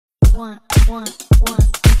I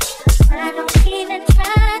don't even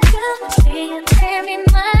try to be a very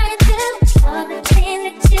mind you all the things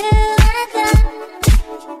that you have done.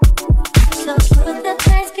 So put the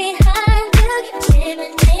past behind you. You're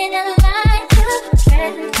living in a lie to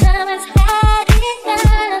present time has had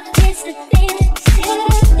enough. It's the things you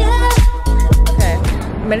do. Okay,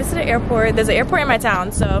 made it to the airport. There's an airport in my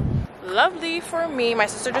town, so lovely for me. My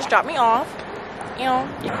sister just dropped me off. You know,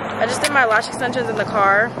 I just did my lash extensions in the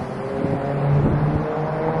car.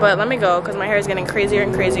 But let me go because my hair is getting crazier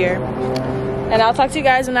and crazier. And I'll talk to you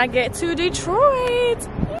guys when I get to Detroit.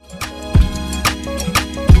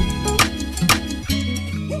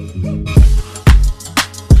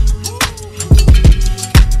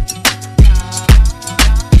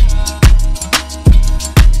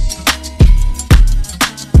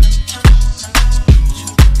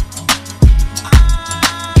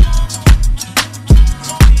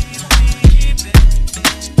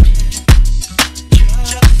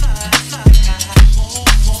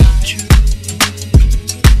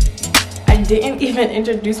 Didn't even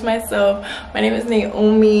introduce myself. My name is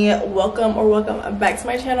Naomi. Welcome back to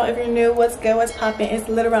my channel. If you're new, what's good, what's poppin'? It's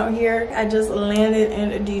lit around here. I just landed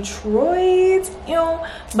in Detroit, you know,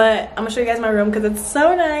 but I'm gonna show you guys my room because it's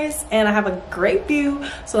so nice and I have a great view.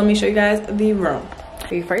 So let me show you guys the room.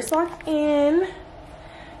 We first walk in,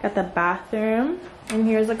 got the bathroom, and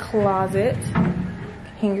here's a closet.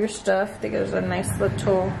 Hang your stuff. I think there's a nice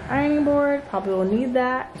little ironing board, probably will need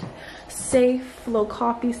that. Safe little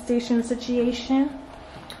coffee station situation.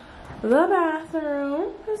 The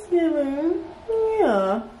bathroom is given,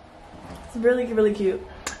 yeah, it's really cute.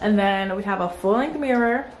 And then we have a full-length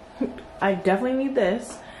mirror. I definitely need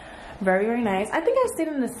this. Very nice. I think I stayed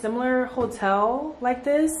in a similar hotel like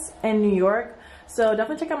this in New York, so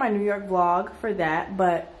definitely check out my New York vlog for that.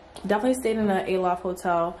 But definitely stayed in an Aloft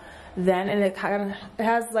hotel then, and it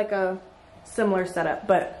has like a similar setup.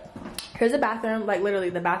 But here's the bathroom. Like literally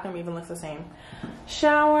the bathroom even looks the same.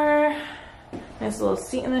 Shower, nice little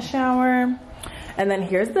seat in the shower. And then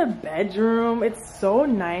here's the bedroom. It's so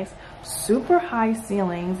nice, super high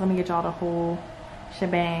ceilings. Let me get y'all the whole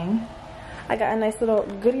shebang. I got a nice little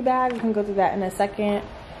goodie bag. We can go through that in a second.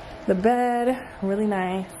 The bed, really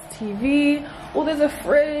nice. TV. Oh, there's a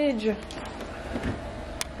fridge.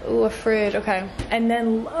 Oh, a fridge. Okay. And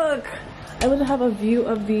then look, I would have a view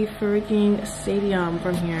of the freaking stadium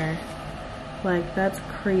from here. Like, that's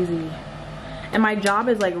crazy. And my job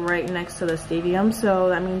is like right next to the stadium, so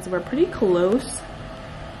that means we're pretty close.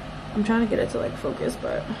 I'm trying to get it to like focus,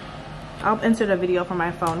 but I'll insert a video from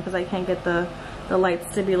my phone because I can't get the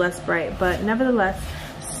lights to be less bright. But nevertheless,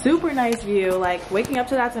 super nice view. Like, waking up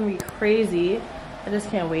to that's gonna be crazy. I just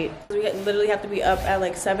can't wait. We literally have to be up at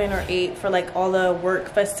like 7 or 8 for like all the work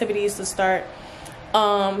festivities to start.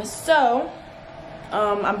 I'm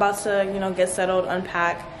about to, you know, get settled,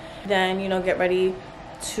 unpack, then, you know, get ready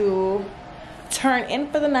to turn in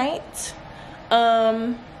for the night.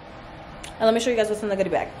 And let me show you guys what's in the goodie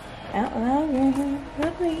bag.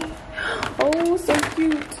 Oh, so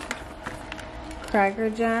cute. Cracker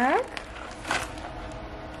Jack.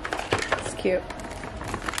 It's cute.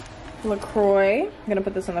 LaCroix. I'm gonna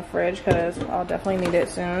put this in the fridge because I'll definitely need it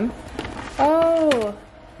soon. Oh,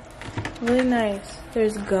 really nice.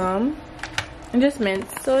 There's gum and just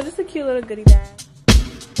mints. So just a cute little goodie bag.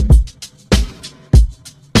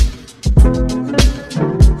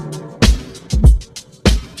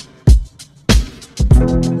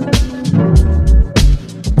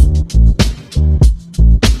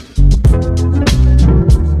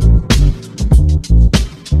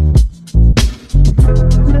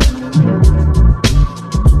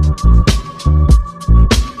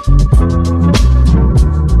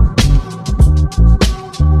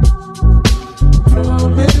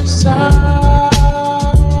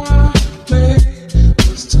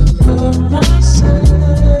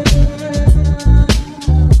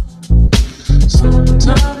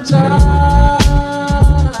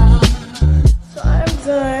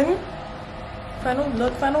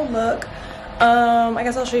 Final look. I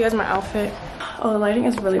guess I'll show you guys my outfit. Oh, the lighting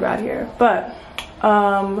is really bad here, but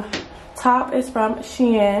top is from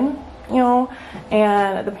Shein, you know,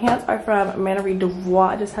 and the pants are from Mannery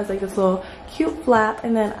Devois. It just has like this little cute flap,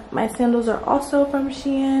 and then my sandals are also from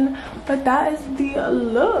Shein. But that is the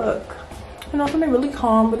look, you know, something really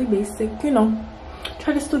calm, really basic, you know.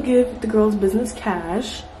 Try to still give the girls business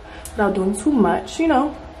cash without doing too much, you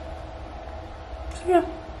know. So yeah,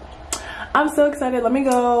 I'm so excited. Let me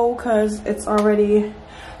go because it's already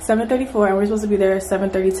 7:34 and we're supposed to be there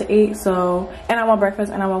 7:30 to 8. So, and I want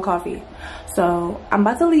breakfast and I want coffee. So I'm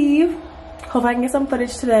about to leave. Hope I can get some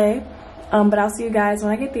footage today. But I'll see you guys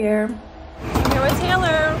when I get there. I'm here with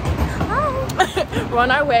Taylor. We're on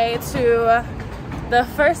our way to the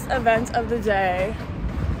first event of the day,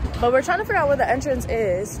 but we're trying to figure out what the entrance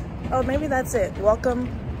is. Oh, maybe that's it. Welcome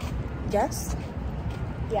guest?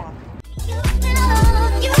 Yeah.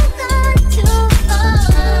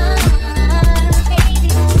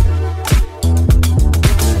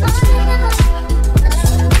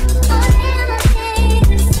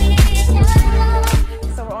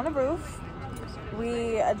 So we're on the roof.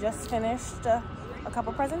 We just finished a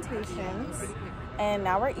couple presentations and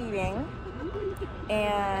now we're eating,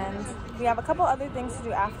 and we have a couple other things to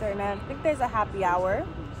do after, and I think there's a happy hour,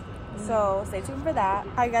 so stay tuned for that.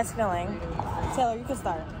 How are you guys feeling? Taylor, you can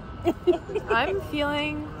start. I'm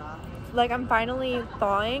feeling like I'm finally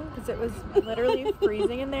thawing because it was literally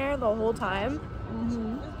freezing in there the whole time.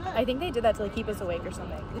 I think they did that to like keep us awake or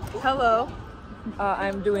something. Hello.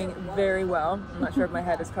 I'm doing very well. I'm not sure if my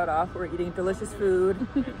head is cut off. We're eating delicious food.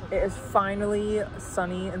 It is finally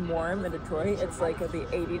sunny and warm in Detroit. It's like it'll be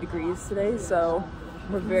 80 degrees today, so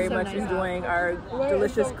we're very much enjoying our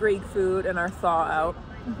delicious Greek food and our thaw out.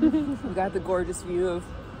 We got the gorgeous view of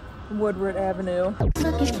Woodward Avenue. I'm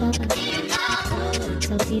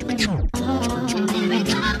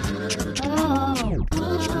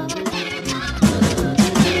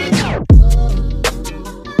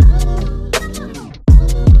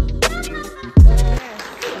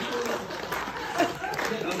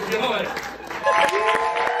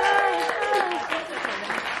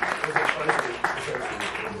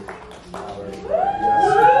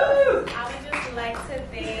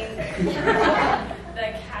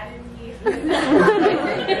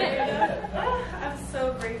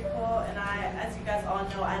so grateful, and as you guys all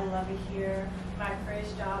know, I love it here. My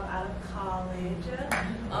first job out of college,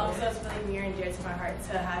 so it's really near and dear to my heart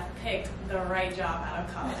to have picked the right job out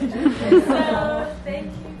of college. So thank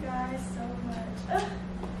you guys so much.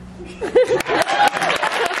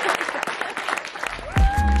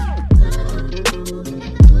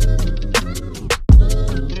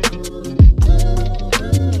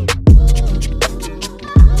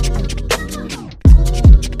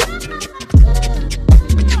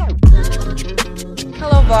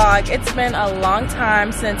 It's been a long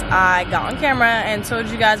time since I got on camera and told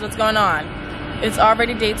you guys what's going on. It's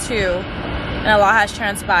already day 2 and a lot has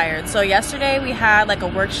transpired. So yesterday we had like a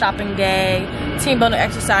workshopping day, team building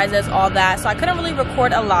exercises, all that. So I couldn't really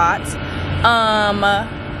record a lot.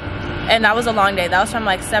 And that was a long day. That was from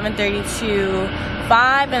like 7:30 to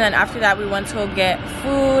 5, and then after that we went to go get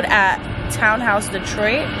food at Townhouse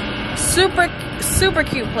Detroit. Super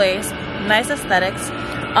cute place, nice aesthetics.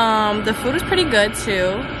 The food was pretty good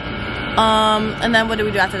too. And then what did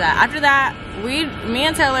we do after that? After that, me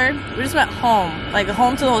and Taylor, we just went home, like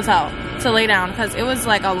home to the hotel to lay down because it was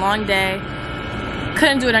like a long day.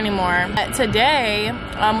 Couldn't do it anymore. Today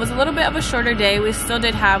was a little bit of a shorter day. We still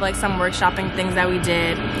did have like some workshopping things that we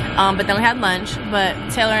did, but then we had lunch. But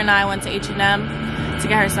Taylor and I went to H&M to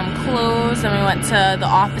get her some clothes, and we went to the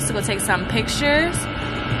office to go take some pictures,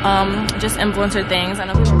 just influencer things. I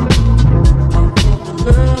know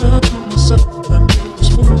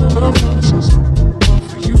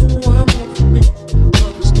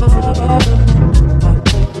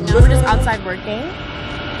we're just outside working,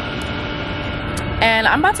 and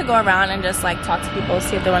I'm about to go around and just like talk to people,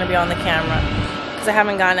 see if they want to be on the camera, because I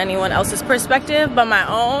haven't gotten anyone else's perspective but my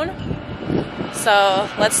own. So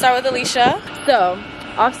let's start with Alicia. So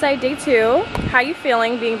offsite day 2, how you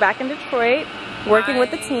feeling being back in Detroit, working with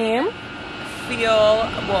the team? Feel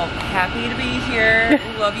happy to be here.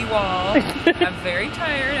 Love you all. I'm very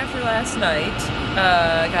tired after last night.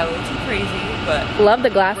 Got a little too crazy, but love the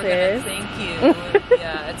glasses. Thank you.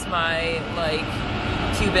 Yeah, it's my like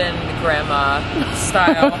Cuban grandma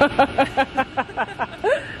style.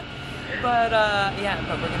 But yeah,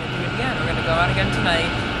 but we're gonna do it again. We're gonna go out again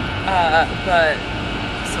tonight. But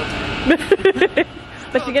so tired.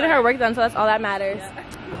 But she's getting her work done, so that's all that matters. Yeah.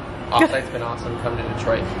 Offsite's been awesome. Come to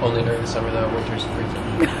Detroit. Only during the summer though. Winter's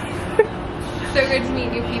freezing. So good to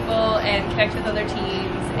meet new people and connect with other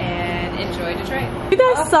teams and enjoy Detroit. You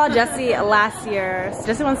guys saw Jessie last year.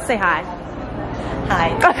 Jessie wants to say hi.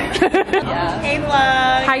 Hi. Yeah. Hey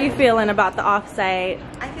vlog. How you feeling about the offsite?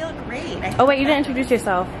 I feel great. Oh wait, you didn't introduce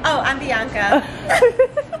yourself. Oh, I'm Bianca.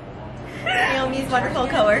 Naomi's wonderful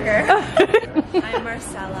coworker. I'm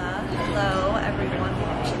Marcella. Hello, everyone.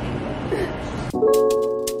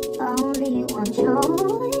 Only one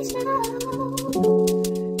choice now.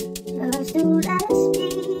 Just to let us be.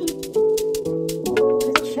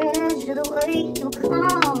 Treasure the way you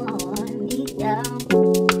calm me down.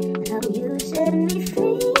 How you set me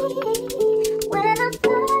free. When I'm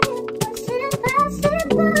tired, was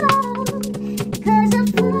impossible. 'Cause I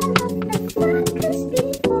found out the focus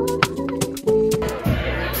before.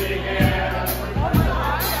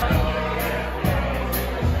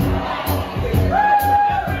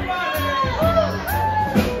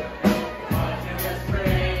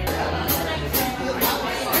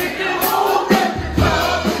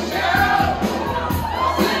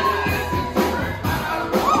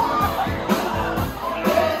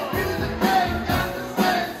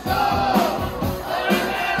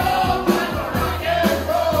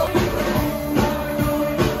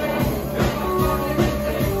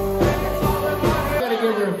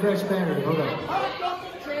 your expander. Hold on.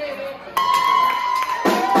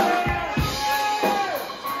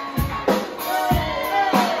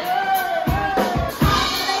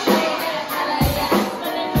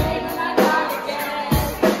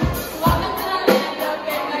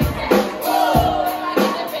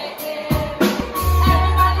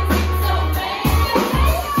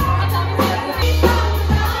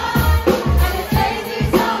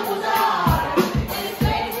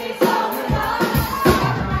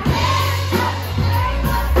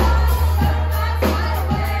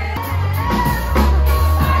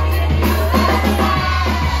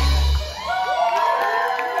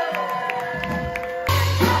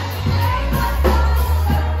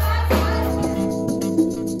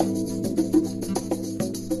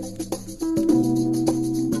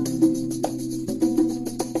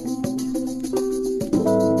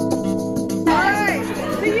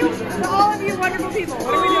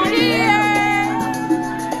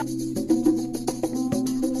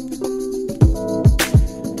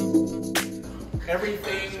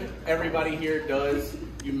 Everything everybody here does,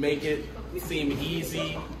 you make it seem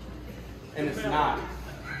easy, and it's not.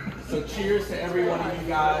 So cheers to every one of you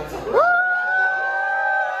guys.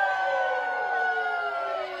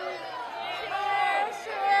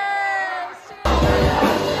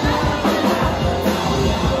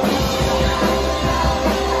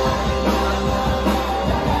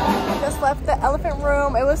 Left the elephant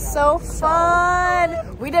room. It was so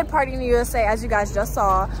fun. We did Party in the USA, as you guys just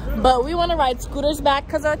saw, but we want to ride scooters back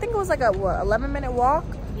because I think it was like a what, 11-minute walk.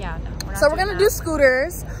 Yeah, no, so we're gonna do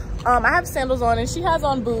scooters. I have sandals on and she has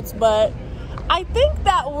on boots, but I think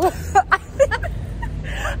that will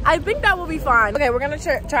I think that will be fine. Okay, we're gonna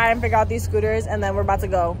try and figure out these scooters and then we're about to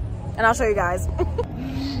go and I'll show you guys.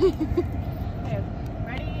 Okay,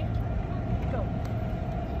 ready, go.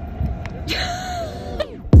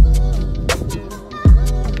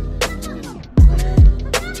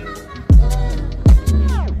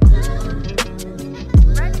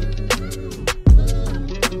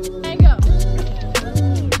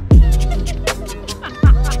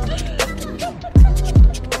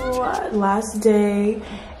 Last day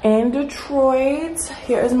in Detroit.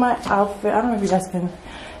 Here is my outfit. I don't know if you guys can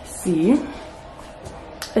see.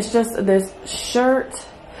 It's just this shirt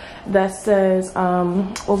that says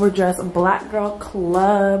overdressed black girl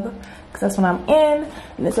club, because that's what I'm in,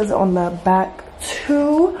 and it says it on the back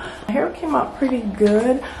too. My hair came out pretty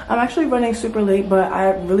good. I'm actually running super late, but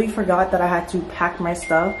I really forgot that I had to pack my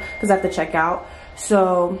stuff because I have to check out.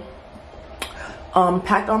 So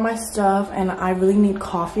packed all my stuff and I really need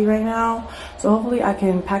coffee right now, so hopefully I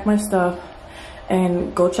can pack my stuff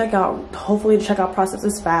and go check out. Hopefully the checkout process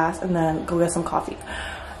is fast and then go get some coffee.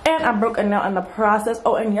 And I broke a nail in the process.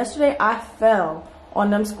 Oh, and yesterday I fell on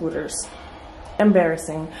them scooters.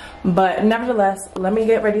 Embarrassing, but nevertheless, let me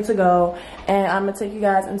get ready to go and I'm gonna take you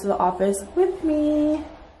guys into the office with me.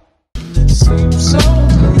 It seems so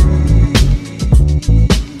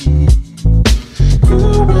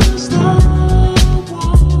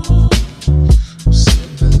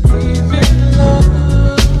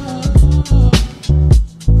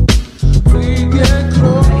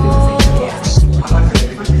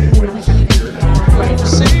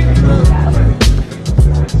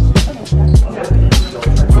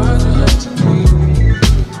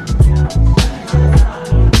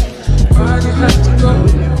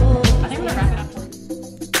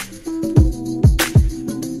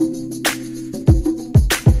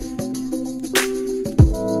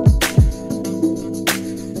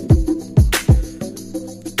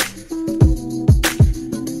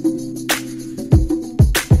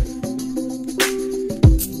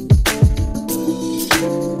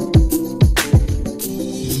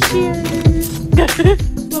Cheers.